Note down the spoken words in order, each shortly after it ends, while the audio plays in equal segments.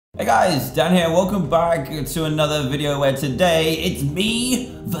Hey guys, Dan here. Welcome back to another video where today it's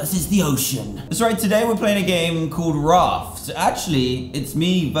me versus the ocean. That's right, today we're playing a game called Raft. Actually, it's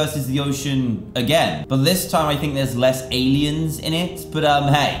me versus the ocean again. But this time I think there's less aliens in it. But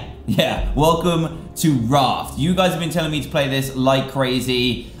hey, yeah, welcome to Raft. You guys have been telling me to play this like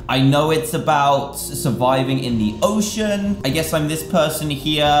crazy. I know it's about surviving in the ocean. I guess I'm this person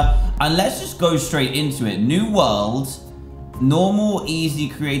here. And let's just go straight into it. New world. Normal, easy,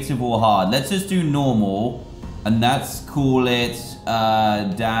 creative, or hard. Let's just do normal. And let's call it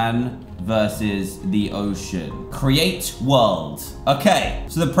Dan versus the ocean. Create world. Okay,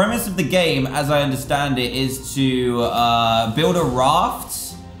 so the premise of the game, as I understand it, is to build a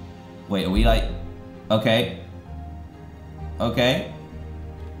raft. Wait, are we like... Okay. Okay.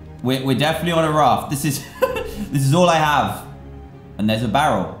 We're definitely on a raft. This is... this is all I have. And there's a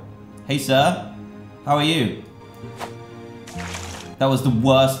barrel. Hey, sir. How are you? That was the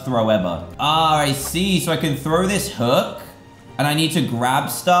worst throw ever. Ah, I see. So I can throw this hook and I need to grab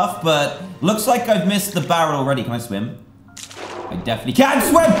stuff, but looks like I've missed the barrel already. Can I swim? I definitely can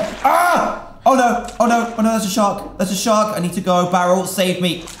swim. Ah! Oh no, oh no, oh no, that's a shark. That's a shark. I need to go. Barrel, save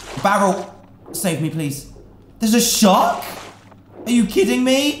me. Barrel, save me, please. There's a shark? Are you kidding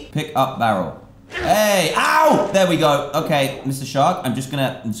me? Pick up barrel. Hey, ow! There we go. Okay, Mr. Shark, I'm just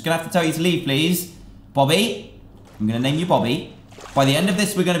gonna have to tell you to leave, please. Bobby, I'm gonna name you Bobby. By the end of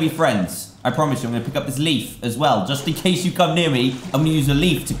this, we're going to be friends. I promise you, I'm going to pick up this leaf as well. Just in case you come near me, I'm going to use a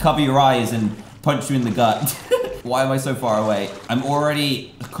leaf to cover your eyes and punch you in the gut. Why am I so far away? I'm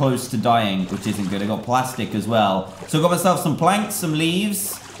already close to dying, which isn't good. I got plastic as well. So I got myself some planks, some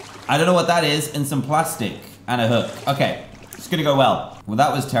leaves. I don't know what that is, and some plastic and a hook. Okay, it's going to go well. Well,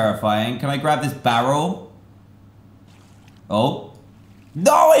 that was terrifying. Can I grab this barrel? Oh.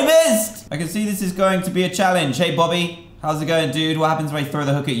 No, I missed! I can see this is going to be a challenge. Hey, Bobby. How's it going, dude? What happens if I throw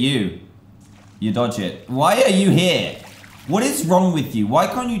the hook at you? You dodge it. Why are you here? What is wrong with you? Why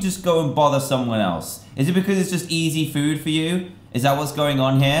can't you just go and bother someone else? Is it because it's just easy food for you? Is that what's going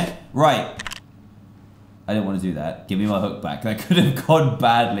on here? Right. I didn't want to do that. Give me my hook back. That could have gone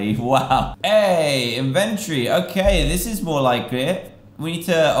badly. Wow. Hey, inventory. Okay, this is more like it. We need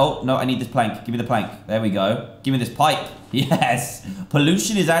to... Oh, no, I need this plank. Give me the plank. There we go. Give me this pipe. Yes.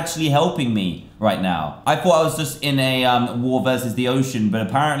 Pollution is actually helping me right now. I thought I was just in a war versus the ocean, but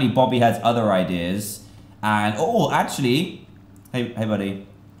apparently Bobby has other ideas. And... Oh, actually... Hey, buddy.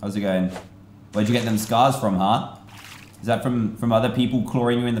 How's it going? Where'd you get them scars from, huh? Is that from other people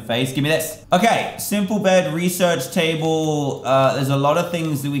clawing you in the face? Give me this. Okay, simple bed, research table. There's a lot of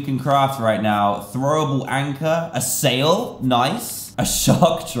things that we can craft right now. Throwable anchor, a sail, nice. A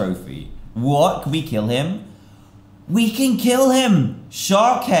shark trophy. What? Can we kill him? We can kill him!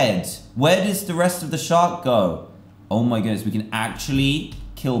 Shark head. Where does the rest of the shark go? Oh my goodness, we can actually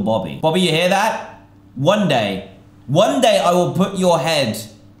kill Bobby. Bobby, you hear that? One day I will put your head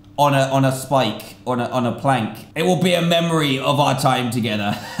on a spike, on a plank. It will be a memory of our time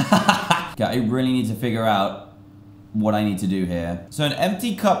together. Okay, I really need to figure out what I need to do here. So an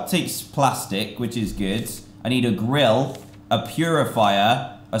empty cup takes plastic, which is good. I need a grill, a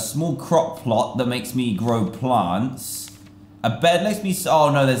purifier, a small crop plot that makes me grow plants. A bed lets me...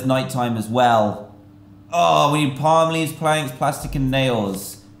 Oh no, there's nighttime as well. Oh, we need palm leaves, planks, plastic, and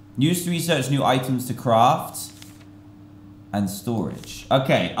nails. Use to research new items to craft. And storage.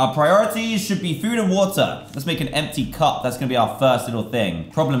 Okay, our priorities should be food and water. Let's make an empty cup. That's going to be our first little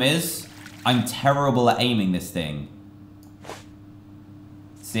thing. Problem is, I'm terrible at aiming this thing.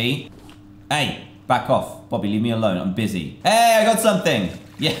 See? Hey, back off. Bobby, leave me alone. I'm busy. Hey, I got something.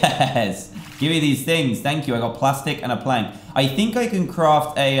 Yes. Give me these things. Thank you. I got plastic and a plank. I think I can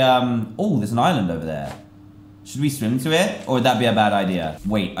craft a... Oh, there's an island over there. Should we swim to it? Or would that be a bad idea?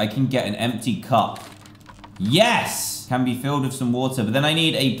 Wait, I can get an empty cup. Yes! Can be filled with some water. But then I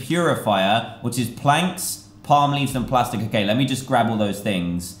need a purifier, which is planks, palm leaves, and plastic. Okay, let me just grab all those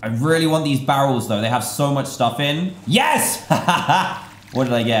things. I really want these barrels, though. They have so much stuff in. Yes! What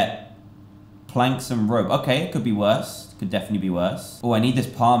did I get? Planks and rope. Okay, it could be worse. Could definitely be worse. Oh, I need this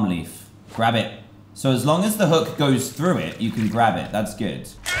palm leaf. Grab it. So as long as the hook goes through it, you can grab it. That's good.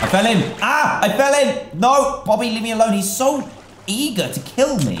 I fell in. Ah! I fell in! No! Bobby, leave me alone. He's so eager to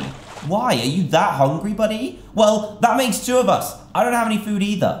kill me. Why? Are you that hungry, buddy? Well, that makes two of us. I don't have any food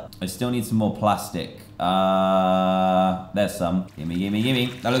either. I still need some more plastic. There's some. Gimme, gimme, gimme.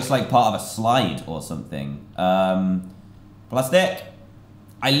 That looks like part of a slide or something. Plastic.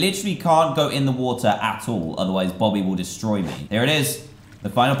 I literally can't go in the water at all, otherwise Bobby will destroy me. There it is. The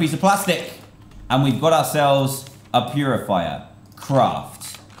final piece of plastic. And we've got ourselves a purifier.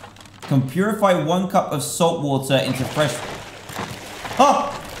 Craft. Can purify 1 cup of salt water into fresh...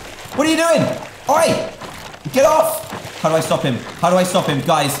 Oh! What are you doing? Oi! Get off! How do I stop him? How do I stop him?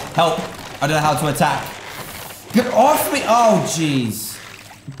 Guys, help. I don't know how to attack. Get off me! Oh, jeez.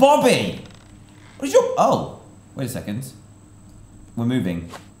 Bobby! What is your... Oh. Wait a second. We're moving.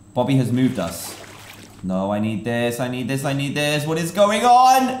 Bobby has moved us. No, I need this. I need this. I need this. What is going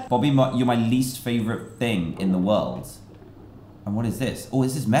on? Bobby, you're my least favorite thing in the world. And what is this? Oh,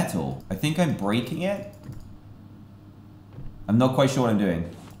 this is metal. I think I'm breaking it. I'm not quite sure what I'm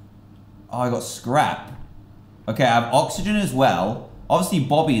doing. Oh, I got scrap. Okay, I have oxygen as well. Obviously,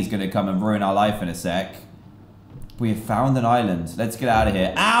 Bobby is going to come and ruin our life in a sec. We have found an island. Let's get out of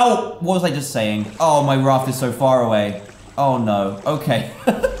here. Ow! What was I just saying? Oh, my raft is so far away. Oh, no. Okay.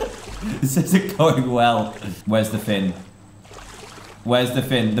 This isn't going well. Where's the fin? Where's the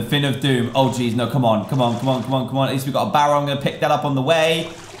fin? The fin of doom. Oh, geez. No, come on. Come on, come on, come on, come on. At least we got a barrel. I'm going to pick that up on the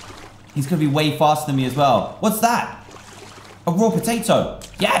way. He's going to be way faster than me as well. What's that? A raw potato.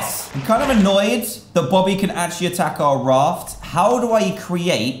 Yes! I'm kind of annoyed that Bobby can actually attack our raft. How do I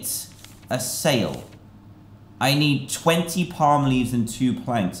create a sail? I need 20 palm leaves and 2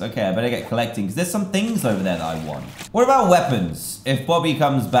 planks. Okay, I better get collecting because there's some things over there that I want. What about weapons? If Bobby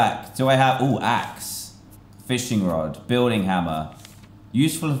comes back, do I have... Ooh, axe. Fishing rod. Building hammer.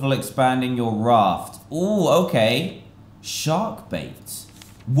 Useful for expanding your raft. Ooh, okay. Shark bait.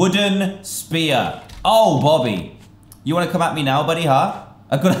 Wooden spear. Oh, Bobby. You want to come at me now, buddy, huh?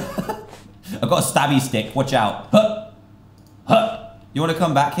 I've got a stabby stick. Watch out. Huh. Huh. You want to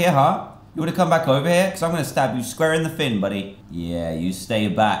come back here, huh? You want to come back over here? Because I'm going to stab you square in the fin, buddy. Yeah, you stay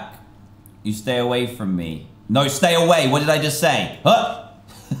back. You stay away from me. No, stay away. What did I just say? Huh?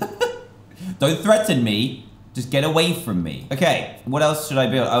 Don't threaten me. Just get away from me. Okay, what else should I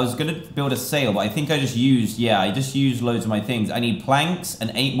build? I was going to build a sail, but I think I just used... Yeah, I just used loads of my things. I need planks and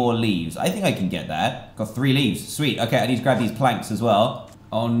 8 more leaves. I think I can get that. Got 3 leaves. Sweet. Okay, I need to grab these planks as well.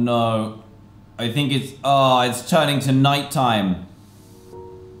 Oh, no. I think it's... Oh, it's turning to nighttime.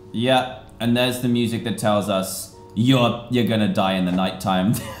 Yeah, and there's the music that tells us you're gonna die in the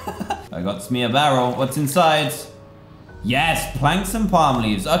nighttime. I got me a barrel. What's inside? Yes, planks and palm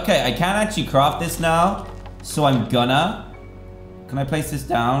leaves. Okay, I can actually craft this now. So I'm gonna... Can I place this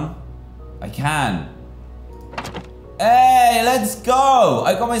down? I can. Hey, let's go!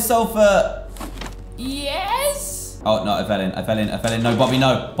 I got myself a... Yes! Oh, no, I fell in. I fell in. I fell in. No, Bobby,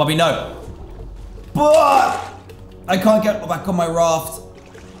 no. Bobby, no. I can't get back on my raft.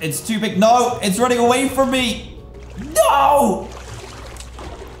 It's too big. No, it's running away from me. No!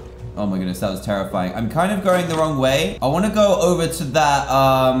 Oh my goodness, that was terrifying. I'm kind of going the wrong way. I want to go over to that,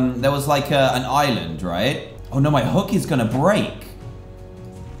 there was like an island, right? Oh no, my hook is gonna break.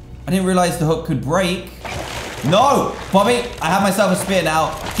 I didn't realize the hook could break. No! Bobby, I have myself a spear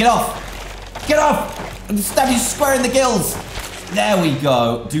now. Get off! Get off! I'm stab you square in the gills. There we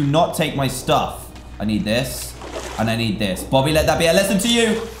go. Do not take my stuff. I need this, and I need this. Bobby, let that be a lesson to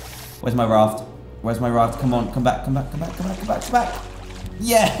you. Where's my raft? Where's my raft? Come on, come back, come back, come back, come back, come back, come back.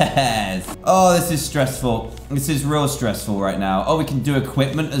 Yes! Oh, this is stressful. This is real stressful right now. Oh, we can do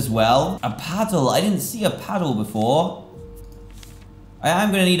equipment as well. A paddle. I didn't see a paddle before. I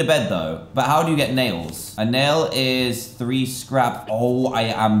am going to need a bed, though. But how do you get nails? A nail is 3 scrap. Oh, I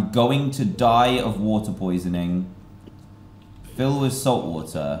am going to die of water poisoning. Fill with salt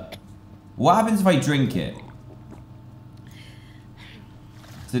water. What happens if I drink it?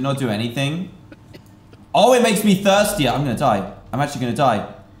 Does it not do anything? Oh, it makes me thirstier. I'm going to die. I'm actually going to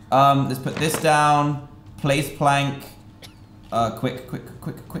die. Let's put this down. Place plank. Quick.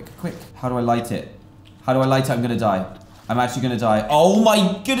 How do I light it? How do I light it? I'm going to die. I'm actually going to die. Oh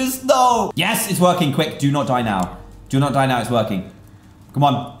my goodness, no. Yes, it's working. Quick, do not die now. Do not die now. It's working. Come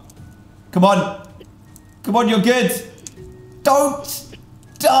on. Come on. Come on, you're good. Don't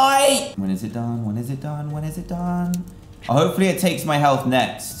die. When is it done? When is it done? When is it done? Oh, hopefully it takes my health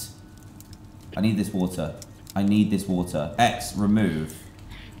next. I need this water. I need this water. X, remove.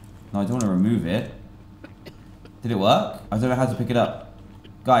 No, I don't want to remove it. Did it work? I don't know how to pick it up.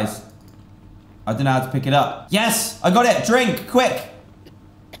 Guys, I don't know how to pick it up. Yes, I got it. Drink, quick.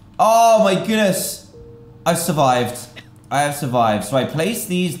 Oh my goodness. I've survived. I have survived. So I placed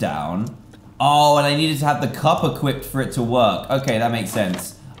these down. Oh, and I needed to have the cup equipped for it to work. Okay, that makes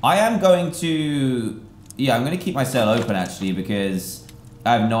sense. I am going to... Yeah, I'm going to keep my sail open actually because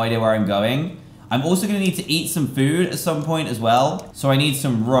I have no idea where I'm going. I'm also going to need to eat some food at some point as well. So I need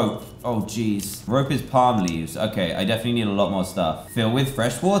some rope. Oh, geez. Rope is palm leaves. Okay, I definitely need a lot more stuff. Fill with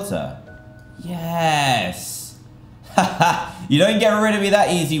fresh water. Yes. You don't get rid of me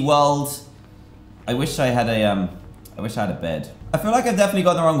that easy, world. I wish I had a bed. I feel like I've definitely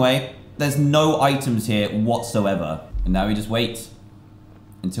gone the wrong way. There's no items here whatsoever. And now we just wait.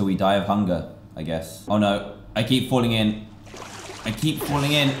 until we die of hunger, I guess. Oh no, I keep falling in. I keep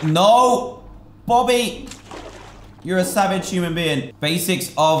falling in. No! Bobby! You're a savage human being.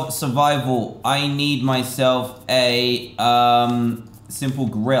 Basics of survival. I need myself a simple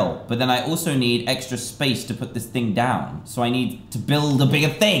grill. But then I also need extra space to put this thing down. So I need to build a bigger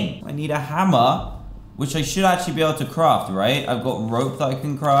thing. I need a hammer, which I should actually be able to craft, right? I've got rope that I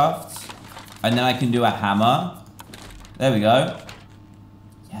can craft. And then I can do a hammer. There we go.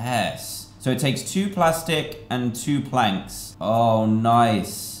 Yes. So it takes 2 plastic and 2 planks. Oh,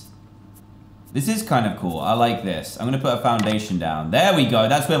 nice. This is kind of cool. I like this. I'm going to put a foundation down. There we go.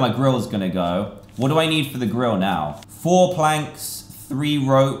 That's where my grill is going to go. What do I need for the grill now? 4 planks, 3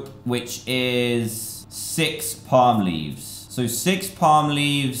 rope, which is 6 palm leaves. So 6 palm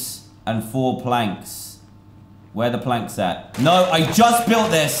leaves and 4 planks. Where are the planks at? No, I just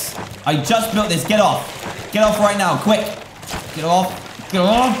built this. I just built this. Get off. Get off right now. Quick. Get off. Get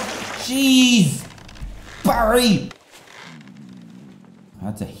off. Jeez. Barry. I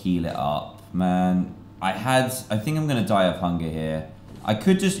had to heal it up, man. I think I'm gonna die of hunger here. I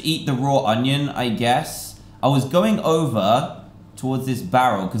could just eat the raw onion, I guess. I was going over towards this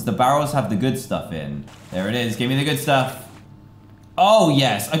barrel because the barrels have the good stuff in. There it is. Give me the good stuff. Oh,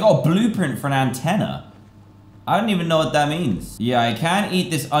 yes. I got a blueprint for an antenna. I don't even know what that means. Yeah, I can't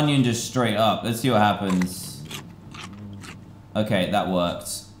eat this onion just straight up. Let's see what happens. Okay, that worked.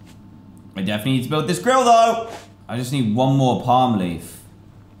 I definitely need to build this grill, though. I just need 1 more palm leaf.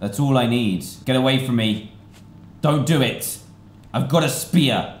 That's all I need. Get away from me. Don't do it. I've got a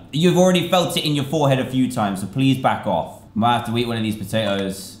spear. You've already felt it in your forehead a few times, so please back off. I might have to eat one of these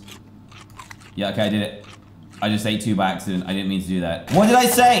potatoes. Yeah, okay, I did it. I just ate 2 by accident. I didn't mean to do that. What did I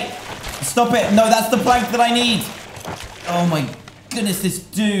say? Stop it. No, that's the plank that I need. Oh my goodness, this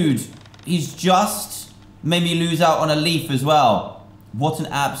dude. He's just made me lose out on a leaf as well. What an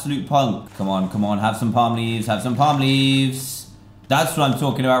absolute punk. Come on, come on. Have some palm leaves. Have some palm leaves. That's what I'm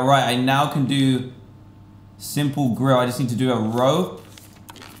talking about. Right, I now can do simple grill. I just need to do a rope.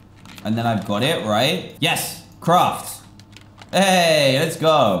 And then I've got it, right? Yes, craft. Hey, let's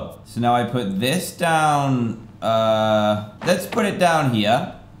go. So now I put this down. Let's put it down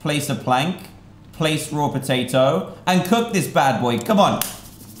here. Place a plank. Place raw potato. And cook this bad boy. Come on.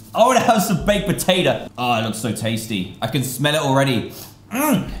 I want to have some baked potato. Oh, it looks so tasty. I can smell it already.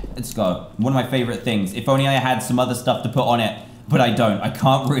 Let's go. One of my favorite things. If only I had some other stuff to put on it. But I don't. I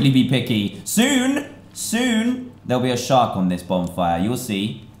can't really be picky. Soon, there'll be a shark on this bonfire. You'll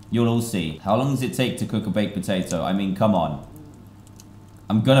see. You'll all see. How long does it take to cook a baked potato? I mean, come on.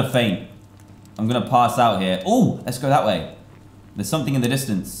 I'm gonna faint. I'm gonna pass out here. Oh, let's go that way. There's something in the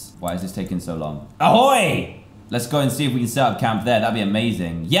distance. Why is this taking so long? Ahoy! Let's go and see if we can set up camp there. That'd be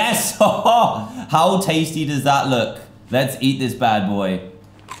amazing. Yes! How tasty does that look? Let's eat this bad boy.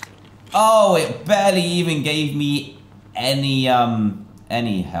 Oh, it barely even gave me any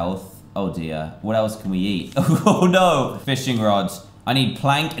health. Oh dear. What else can we eat? Oh no. Fishing rods. I need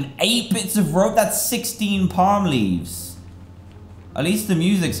plank and 8 bits of rope. That's 16 palm leaves. At least the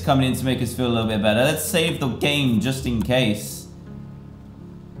music's coming in to make us feel a little bit better. Let's save the game just in case.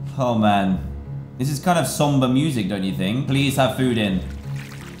 Oh man. This is kind of somber music, don't you think? Please have food in.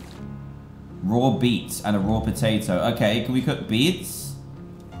 Raw beets and a raw potato. Okay, can we cook beets?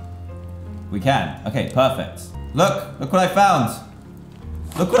 We can. Okay, perfect. Look what I found.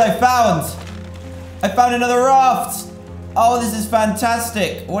 Look what I found. I found another raft. Oh, this is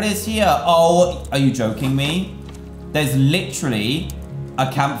fantastic. What is here? Oh, are you joking me? There's literally a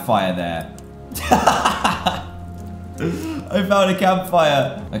campfire there. I found a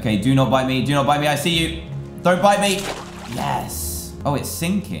campfire. Okay, do not bite me. Do not bite me. I see you. Don't bite me. Yes. Oh, it's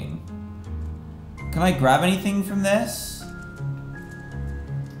sinking. Can I grab anything from this?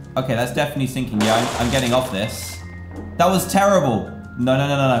 Okay, that's definitely sinking. Yeah, I'm getting off this. That was terrible.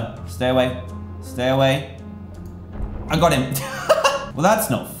 No. Stay away. Stay away. I got him. Well, that's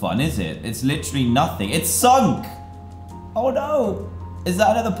not fun, is it? It's literally nothing. It's sunk. Oh, no. Is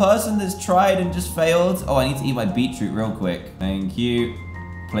that another person that's tried and just failed? Oh, I need to eat my beetroot real quick. Thank you.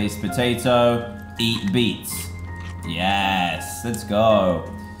 Place potato. Eat beets. Yes. Let's go.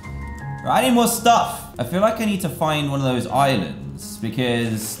 Right, I need more stuff. I feel like I need to find one of those islands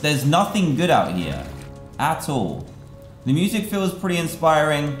because there's nothing good out here at all. The music feels pretty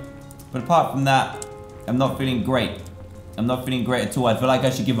inspiring, but apart from that, I'm not feeling great. I'm not feeling great at all. I feel like I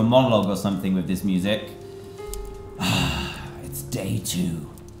should give a monologue or something with this music. It's day 2.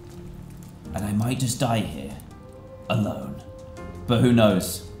 And I might just die here. Alone. But who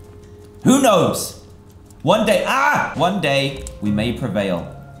knows? Who knows? One day, we may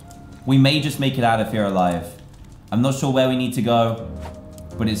prevail. We may just make it out of here alive. I'm not sure where we need to go.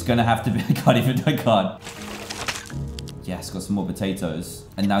 But it's gonna have to be, I can't. Yes, got some more potatoes.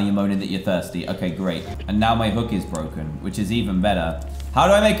 And now you're moaning that you're thirsty. Okay, great. And now my hook is broken, which is even better. How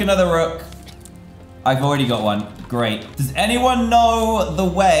do I make another hook? I've already got one. Great. Does anyone know the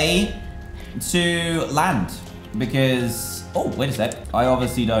way to land? Because, oh, wait a sec. I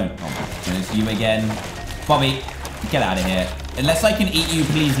obviously don't. Oh my goodness, you again. Bobby, get out of here. Unless I can eat you,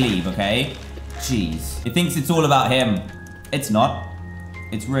 please leave, okay? Jeez. It thinks it's all about him. It's not.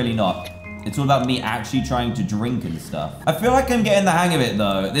 It's really not. It's all about me actually trying to drink and stuff. I feel like I'm getting the hang of it,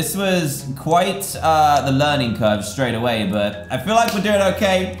 though. This was quite the learning curve straight away, but I feel like we're doing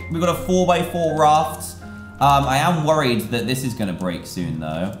okay. We've got a 4x4 raft. I am worried that this is going to break soon,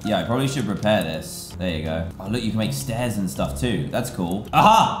 though. Yeah, I probably should repair this. There you go. Oh, look, you can make stairs and stuff, too. That's cool.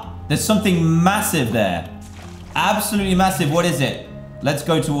 Aha! There's something massive there. Absolutely massive. What is it? Let's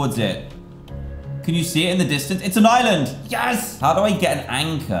go towards it. Can you see it in the distance? It's an island. Yes! How do I get an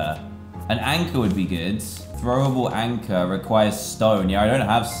anchor? An anchor would be good. Throwable anchor requires stone. Yeah, I don't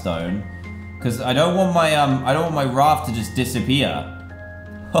have stone. Because I don't want my raft to just disappear.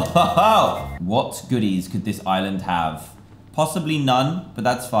 What goodies could this island have? Possibly none, but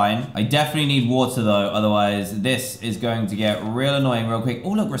that's fine. I definitely need water though, otherwise this is going to get real annoying real quick.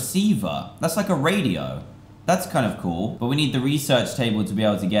 Oh look, receiver. That's like a radio. That's kind of cool. But we need the research table to be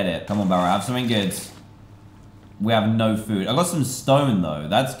able to get it. Come on, Barra, have something good. We have no food. I got some stone though.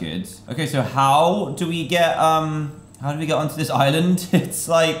 That's good. Okay, so how do we get onto this island? It's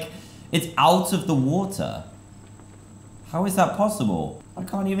like, it's out of the water. How is that possible? I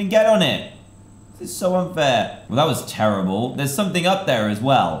can't even get on it. This is so unfair. Well, that was terrible. There's something up there as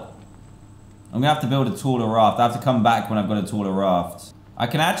well. I'm gonna have to build a taller raft. I have to come back when I've got a taller raft. I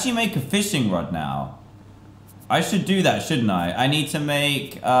can actually make a fishing rod now. I should do that, shouldn't I? I need to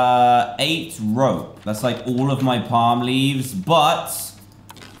make 8 rope. That's like all of my palm leaves, but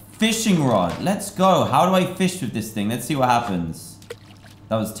fishing rod. Let's go. How do I fish with this thing? Let's see what happens.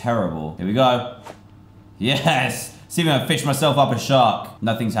 That was terrible. Here we go. Yes. See if I can fish myself up a shark.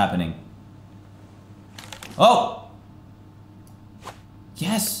 Nothing's happening. Oh.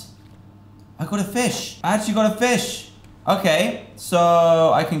 Yes. I got a fish. I actually got a fish. Okay.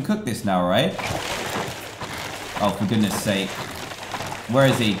 So I can cook this now, right? Oh, for goodness sake. Where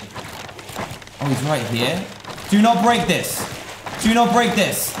is he? Oh, he's right here. Do not break this. Do not break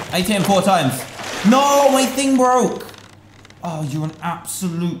this. I hit him 4 times. No, my thing broke. Oh, you're an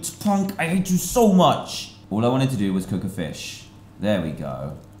absolute punk. I hate you so much. All I wanted to do was cook a fish. There we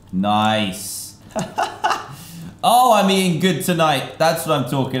go. Nice. Oh, I'm eating good tonight. That's what I'm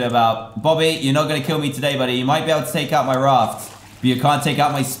talking about. Bobby, you're not going to kill me today, buddy. You might be able to take out my raft. But you can't take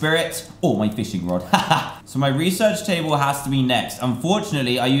out my spirit or my fishing rod. So my research table has to be next.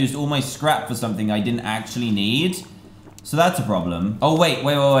 Unfortunately, I used all my scrap for something I didn't actually need. So that's a problem. Oh, wait.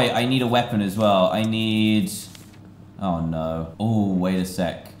 I need a weapon as well. I need... Oh, no. Oh, wait a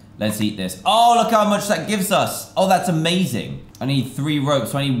sec. Let's eat this. Oh, look how much that gives us. Oh, that's amazing. I need 3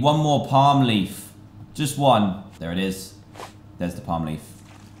 ropes. So I need 1 more palm leaf. Just 1. There it is. There's the palm leaf.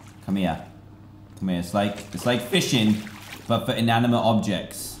 Come here. Come here. It's like fishing, but for inanimate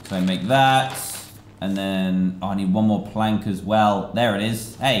objects. So I make that. And then, oh, I need 1 more plank as well. There it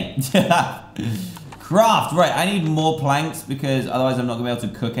is. Hey. Craft. Right, I need more planks because otherwise I'm not going to be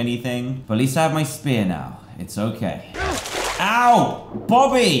able to cook anything. But at least I have my spear now. It's okay. Ow!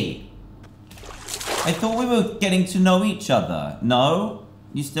 Bobby! I thought we were getting to know each other. No?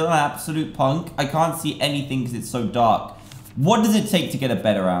 You're still an absolute punk? I can't see anything because it's so dark. What does it take to get a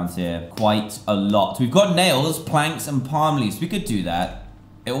bed around here? Quite a lot. We've got nails, planks, and palm leaves. We could do that.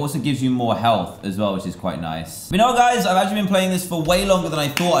 It also gives you more health as well, which is quite nice. You know, guys, I've actually been playing this for way longer than I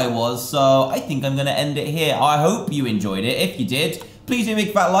thought I was, so I think I'm going to end it here. I hope you enjoyed it. If you did, please do a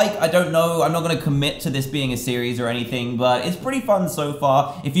big fat like. I don't know. I'm not going to commit to this being a series or anything, but it's pretty fun so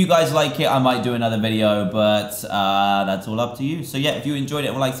far. If you guys like it, I might do another video, but that's all up to you. So yeah, if you enjoyed it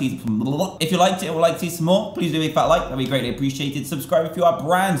and would like to see if you liked it and would like to see some more, please do a big fat like. That'd be greatly appreciated. Subscribe if you are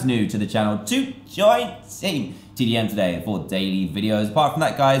brand new to the channel to join Team TDM today for daily videos. Apart from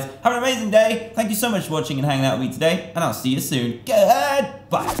that, guys, have an amazing day. Thank you so much for watching and hanging out with me today, and I'll see you soon.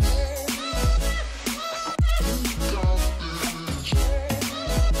 Goodbye.